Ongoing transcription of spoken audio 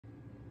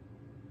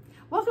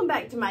Welcome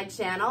back to my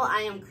channel.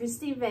 I am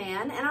Christy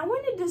Van, and I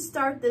wanted to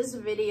start this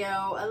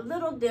video a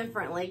little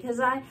differently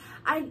because I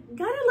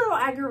got a little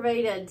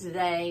aggravated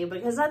today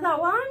because I thought,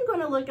 well, I'm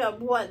going to look up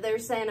what they're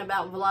saying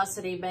about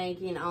velocity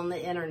banking on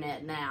the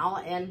internet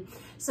now. And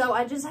so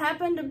I just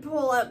happened to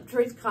pull up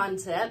Truth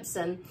Concepts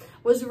and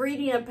was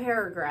reading a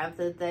paragraph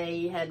that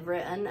they had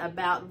written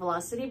about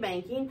velocity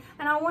banking,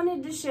 and I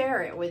wanted to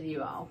share it with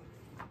you all.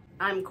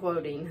 I'm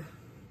quoting,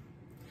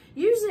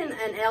 "Using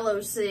an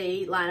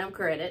LOC line of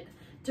credit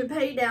to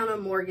pay down a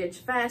mortgage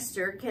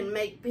faster can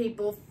make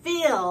people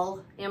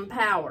feel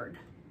empowered.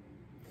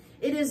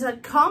 It is a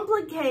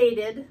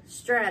complicated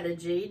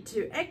strategy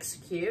to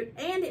execute,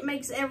 and it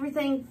makes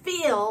everything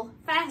feel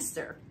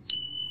faster.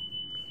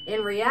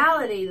 In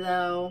reality,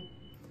 though,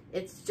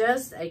 it's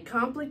just a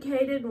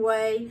complicated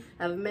way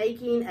of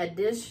making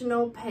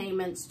additional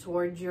payments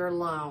towards your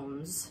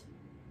loans.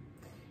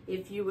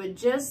 If you would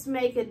just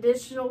make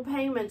additional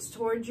payments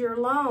towards your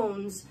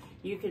loans,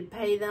 you could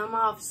pay them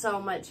off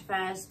so much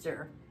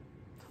faster."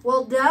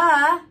 Well,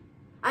 duh.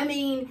 I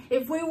mean,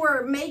 if we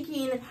were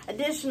making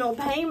additional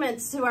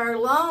payments to our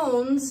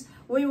loans,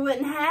 we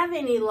wouldn't have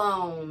any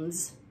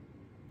loans,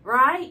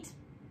 right?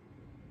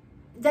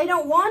 They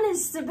don't want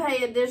us to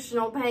pay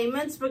additional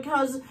payments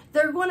because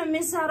they're going to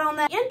miss out on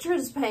that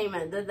interest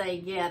payment that they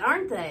get,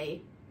 aren't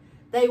they?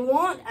 They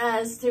want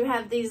us to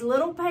have these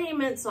little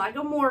payments like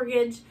a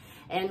mortgage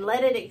and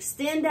let it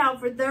extend out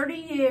for 30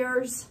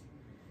 years,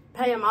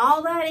 pay them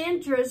all that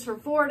interest for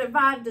 4 to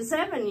 5 to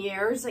 7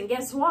 years, and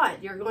guess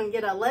what? You're going to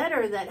get a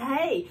letter that,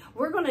 hey,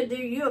 we're going to do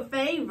you a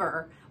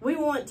favor. We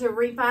want to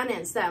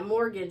refinance that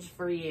mortgage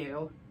for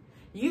you.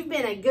 You've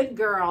been a good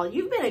girl.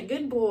 You've been a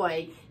good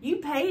boy. You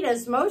paid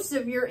us most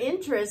of your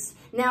interest.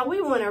 Now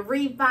we want to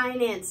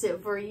refinance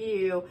it for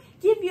you.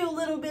 Give you a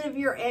little bit of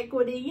your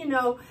equity, you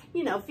know,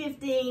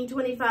 15,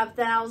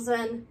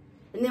 25,000.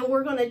 And then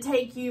we're going to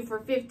take you for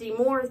 50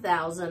 more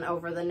thousand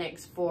over the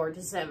next 4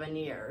 to 7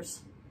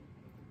 years.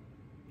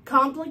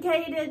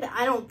 Complicated?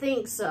 I don't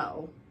think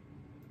so.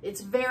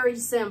 It's very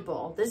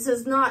simple. This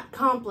is not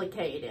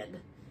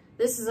complicated.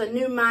 This is a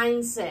new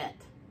mindset.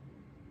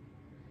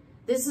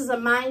 This is a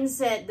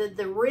mindset that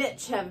the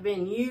rich have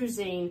been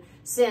using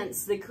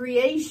since the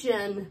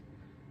creation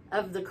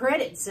of the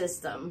credit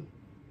system.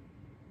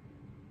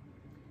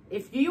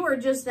 If you are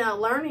just now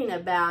learning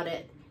about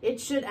it, it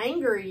should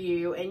anger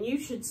you, and you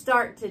should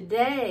start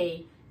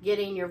today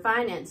getting your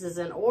finances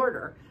in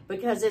order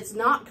because it's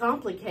not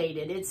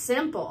complicated. It's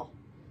simple.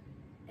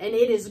 And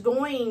it is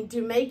going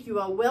to make you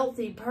a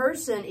wealthy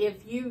person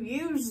if you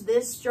use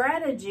this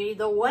strategy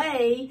the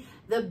way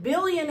the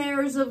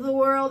billionaires of the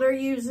world are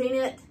using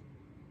it.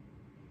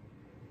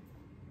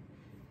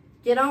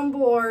 Get on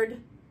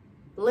board.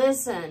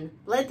 Listen.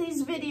 Let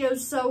these videos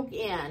soak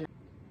in.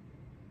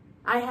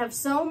 I have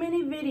so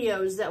many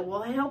videos that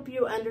will help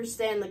you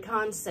understand the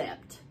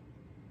concept.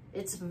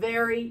 It's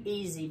very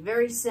easy,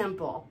 very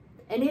simple.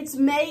 And it's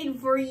made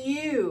for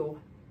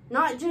you.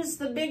 Not just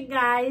the big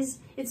guys.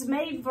 It's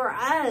made for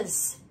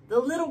us, the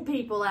little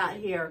people out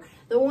here,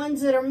 the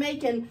ones that are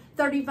making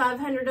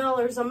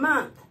 $3,500 a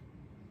month,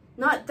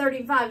 not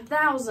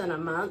 $35,000 a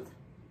month,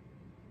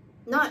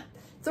 not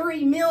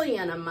 $3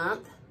 million a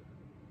month,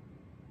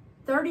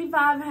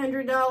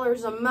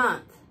 $3,500 a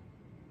month.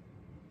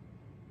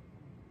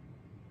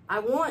 I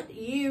want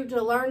you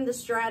to learn the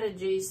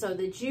strategy so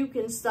that you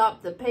can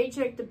stop the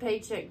paycheck to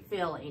paycheck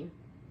feeling.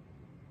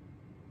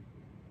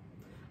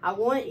 I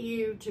want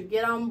you to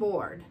get on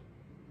board.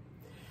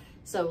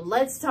 So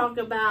let's talk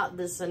about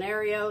the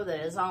scenario that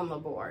is on the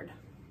board.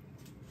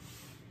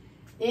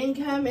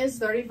 Income is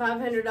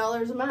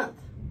 $3,500 a month.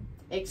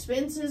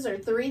 Expenses are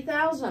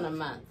 $3,000 a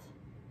month.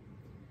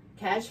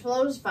 Cash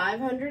flow is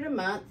 $500 a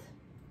month.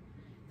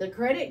 The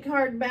credit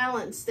card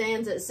balance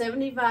stands at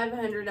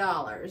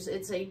 $7,500.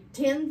 It's a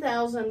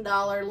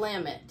 $10,000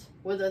 limit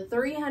with a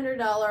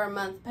 $300 a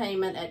month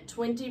payment at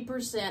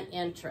 20%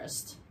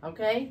 interest,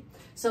 okay?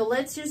 So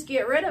let's just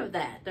get rid of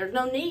that. There's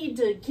no need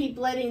to keep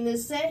letting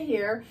this sit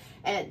here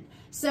at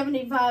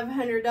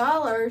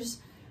 $7,500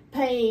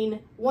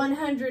 paying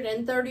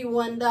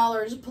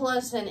 $131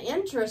 plus in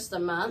interest a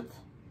month.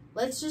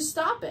 Let's just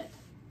stop it.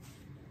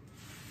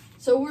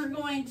 So we're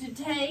going to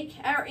take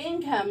our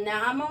income.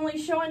 Now I'm only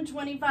showing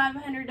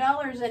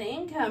 $2,500 in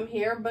income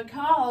here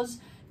because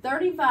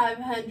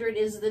 $3,500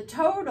 is the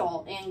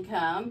total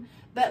income,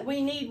 but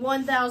we need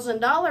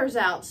 $1,000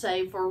 out,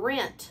 say, for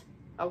rent,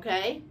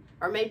 okay?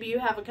 Or maybe you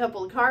have a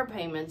couple of car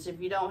payments if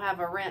you don't have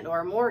a rent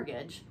or a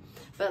mortgage.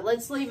 But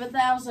let's leave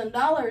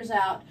 $1,000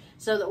 out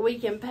so that we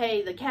can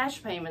pay the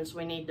cash payments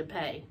we need to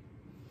pay.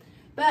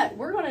 But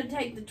we're going to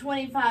take the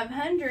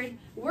 $2,500,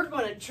 we're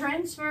going to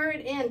transfer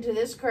it into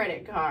this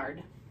credit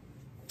card.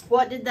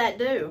 What did that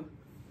do?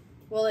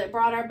 Well, it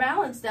brought our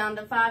balance down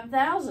to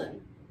 $5,000.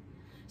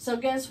 So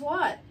guess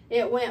what?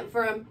 It went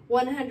from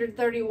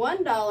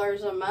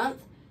 $131 a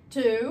month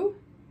to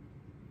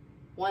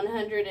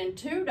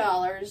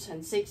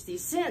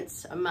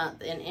 $102.60 a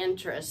month in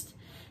interest.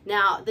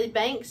 Now, the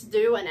banks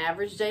do an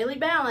average daily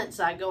balance.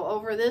 I go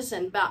over this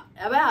in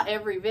about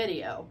every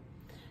video.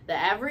 the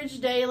average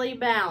daily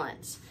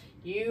balance.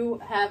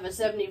 You have a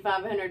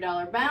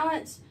 $7,500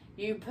 balance.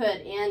 You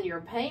put in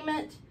your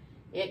payment.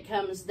 It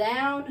comes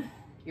down.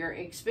 Your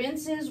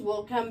expenses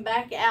will come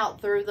back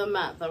out through the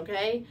month,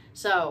 okay?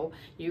 So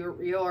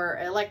your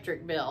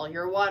electric bill,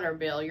 your water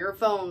bill, your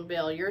phone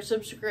bill, your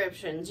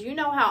subscriptions, you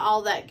know how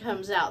all that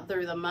comes out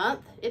through the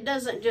month. It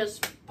doesn't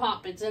just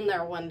pop, it's in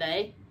there one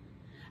day.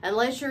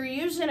 Unless you're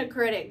using a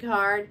credit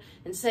card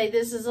and say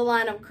this is a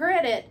line of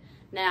credit,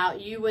 now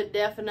you would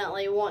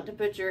definitely want to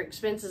put your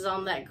expenses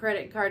on that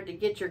credit card to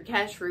get your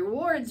cash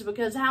rewards,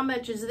 because how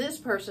much is this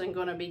person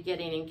going to be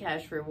getting in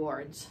cash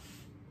rewards?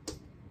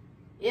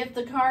 If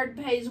the card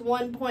pays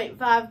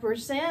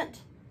 1.5%,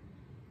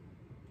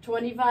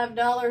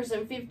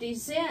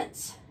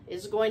 $25.50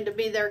 is going to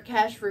be their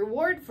cash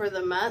reward for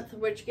the month,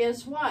 which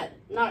guess what?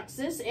 Knocks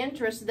this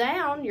interest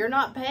down. You're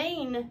not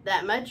paying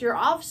that much. You're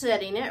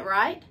offsetting it,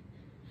 right?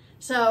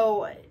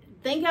 So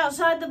think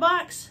outside the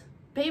box.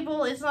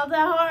 People, it's not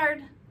that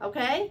hard,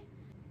 okay?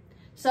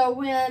 So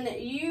when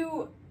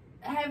you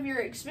have your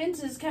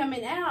expenses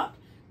coming out,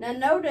 now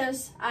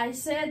notice I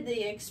said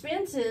the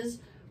expenses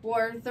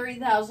were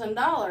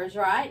 $3,000,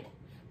 right?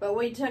 But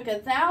we took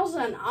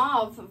 $1,000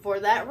 off for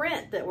that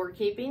rent that we're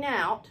keeping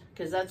out,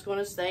 because that's going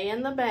to stay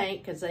in the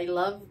bank, because they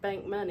love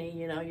bank money.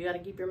 You know, you got to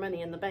keep your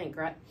money in the bank,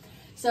 right?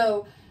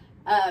 So,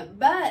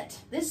 but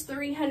this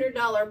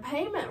 $300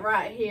 payment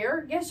right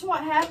here, guess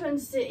what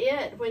happens to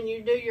it when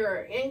you do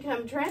your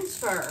income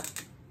transfer?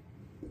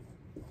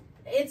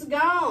 It's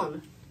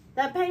gone.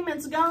 That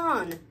payment's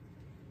gone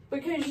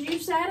because you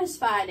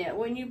satisfied it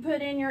when you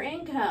put in your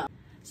income.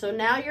 So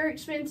now your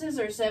expenses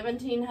are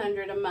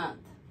 $1,700 a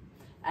month.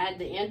 Add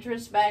the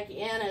interest back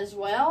in as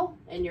well,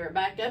 and you're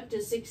back up to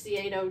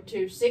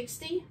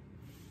 $6,802.60.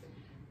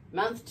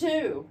 Month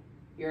 2,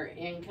 your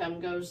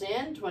income goes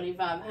in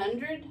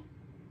 $2,500.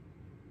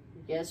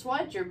 Guess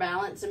what? Your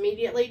balance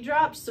immediately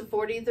drops to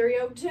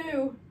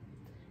 $4,302.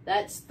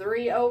 That's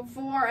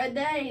 $304 a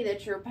day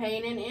that you're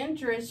paying in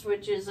interest,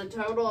 which is a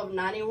total of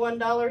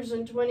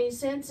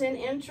 $91.20 in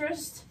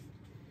interest,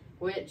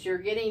 which you're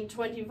getting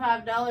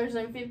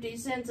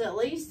 $25.50 at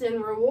least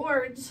in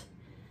rewards.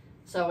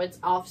 So it's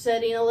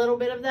offsetting a little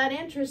bit of that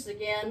interest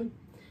again.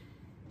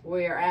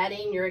 We're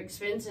adding your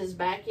expenses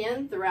back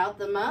in throughout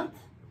the month.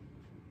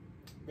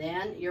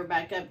 Then you're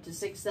back up to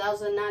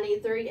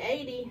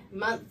 $6,093.80.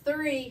 Month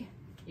 3,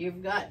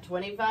 you've got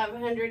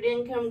 $2,500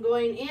 income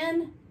going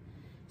in,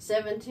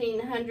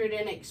 $1,700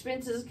 in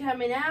expenses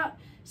coming out,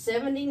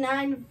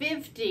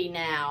 $79.50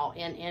 now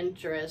in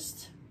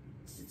interest.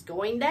 It's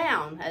going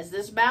down. As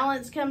this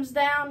balance comes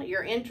down,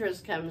 your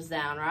interest comes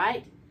down,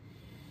 right?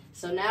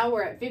 So now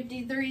we're at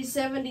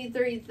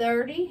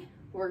 $53.73.30.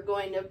 We're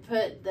going to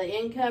put the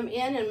income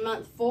in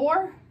month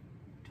 4.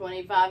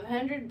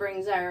 $2,500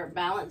 brings our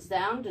balance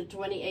down to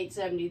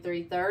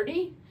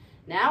 $28.73.30.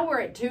 Now we're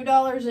at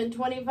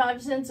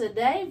 $2.25 a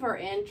day for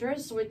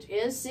interest, which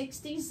is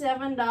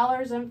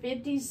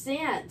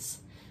 $67.50.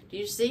 Do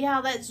you see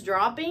how that's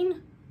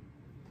dropping?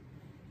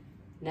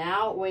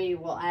 Now we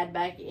will add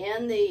back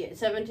in the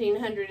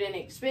 $1,700 in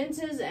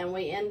expenses, and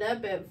we end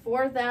up at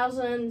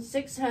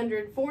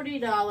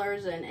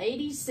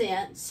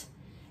 $4,640.80.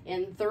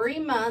 In 3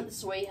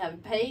 months, we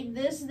have paid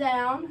this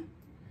down,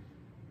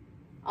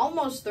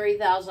 almost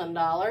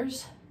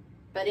 $3,000.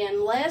 But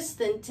in less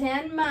than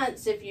 10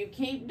 months, if you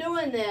keep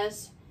doing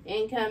this,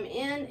 income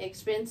in,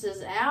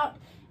 expenses out,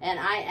 and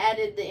I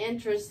added the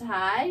interest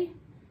high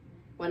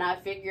when I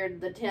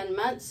figured the 10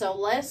 months, so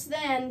less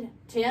than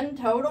 10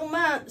 total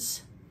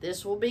months,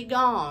 this will be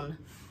gone.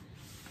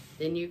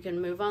 Then you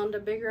can move on to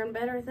bigger and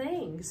better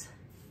things.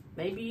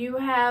 Maybe you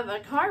have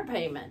a car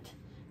payment.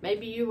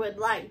 Maybe you would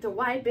like to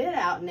wipe it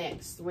out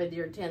next with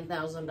your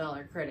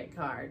 $10,000 credit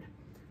card.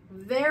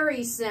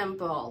 Very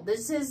simple.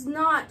 This is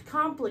not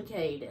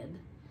complicated.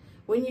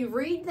 When you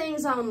read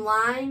things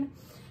online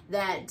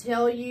that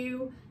tell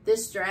you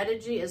this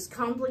strategy is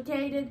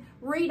complicated,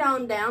 read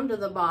on down to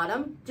the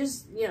bottom.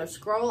 Just,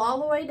 scroll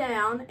all the way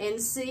down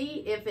and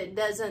see if it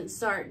doesn't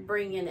start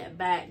bringing it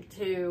back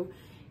to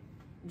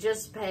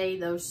just pay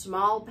those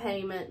small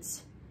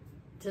payments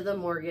to the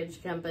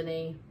mortgage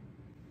company.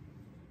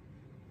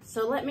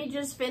 So let me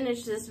just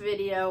finish this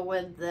video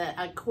with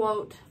a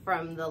quote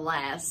from the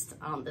last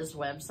on this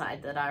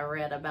website that I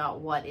read about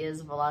what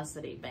is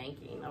velocity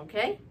banking,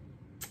 okay?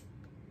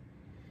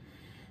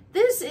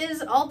 This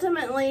is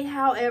ultimately,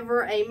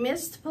 however, a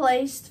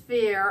misplaced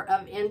fear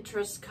of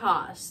interest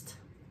cost.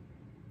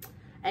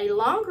 A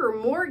longer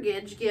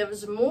mortgage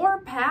gives more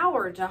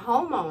power to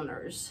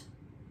homeowners.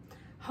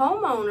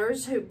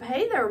 Homeowners who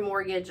pay their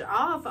mortgage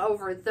off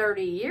over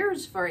 30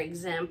 years, for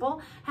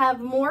example, have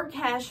more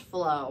cash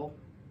flow,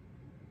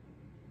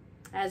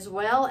 as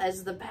well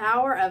as the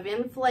power of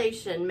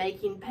inflation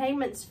making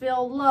payments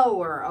feel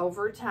lower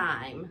over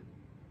time.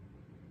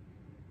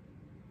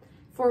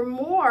 For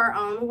more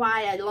on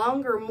why a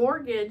longer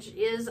mortgage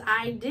is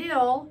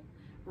ideal,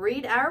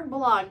 read our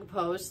blog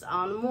post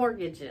on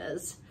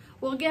mortgages.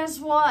 Well, guess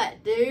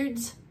what,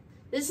 dudes?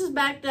 This is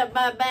backed up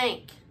by a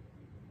bank.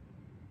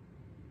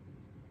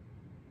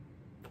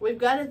 We've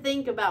got to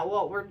think about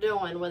what we're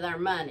doing with our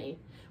money.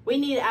 We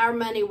need our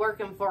money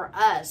working for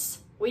us.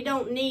 We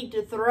don't need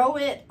to throw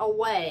it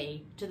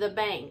away to the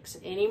banks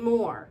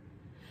anymore.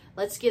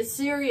 Let's get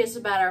serious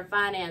about our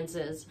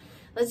finances.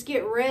 Let's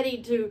get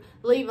ready to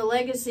leave a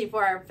legacy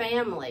for our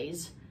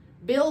families.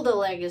 Build a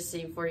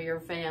legacy for your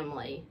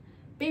family.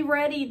 Be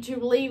ready to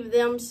leave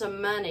them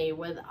some money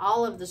with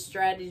all of the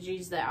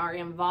strategies that are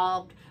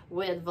involved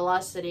with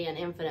Velocity and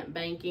Infinite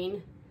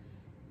Banking.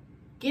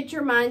 Get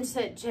your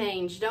mindset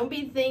changed. Don't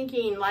be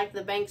thinking like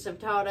the banks have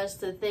taught us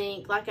to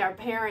think, like our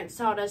parents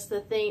taught us to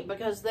think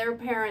because their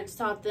parents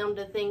taught them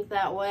to think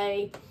that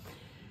way.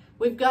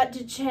 We've got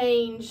to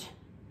change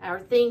our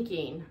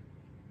thinking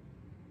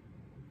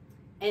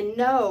and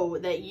know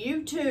that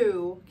you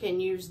too can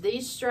use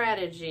these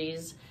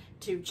strategies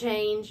to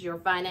change your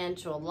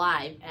financial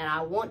life. And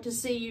I want to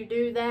see you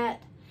do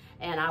that,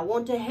 and I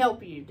want to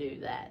help you do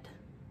that.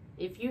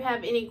 If you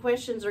have any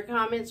questions or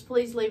comments,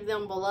 please leave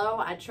them below.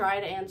 I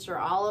try to answer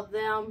all of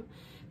them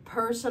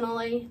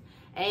personally,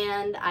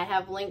 and I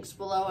have links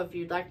below if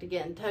you'd like to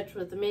get in touch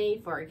with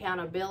me for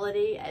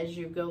accountability as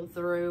you go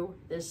through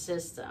this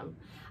system.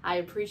 I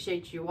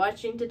appreciate you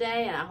watching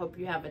today, and I hope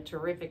you have a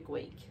terrific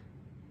week.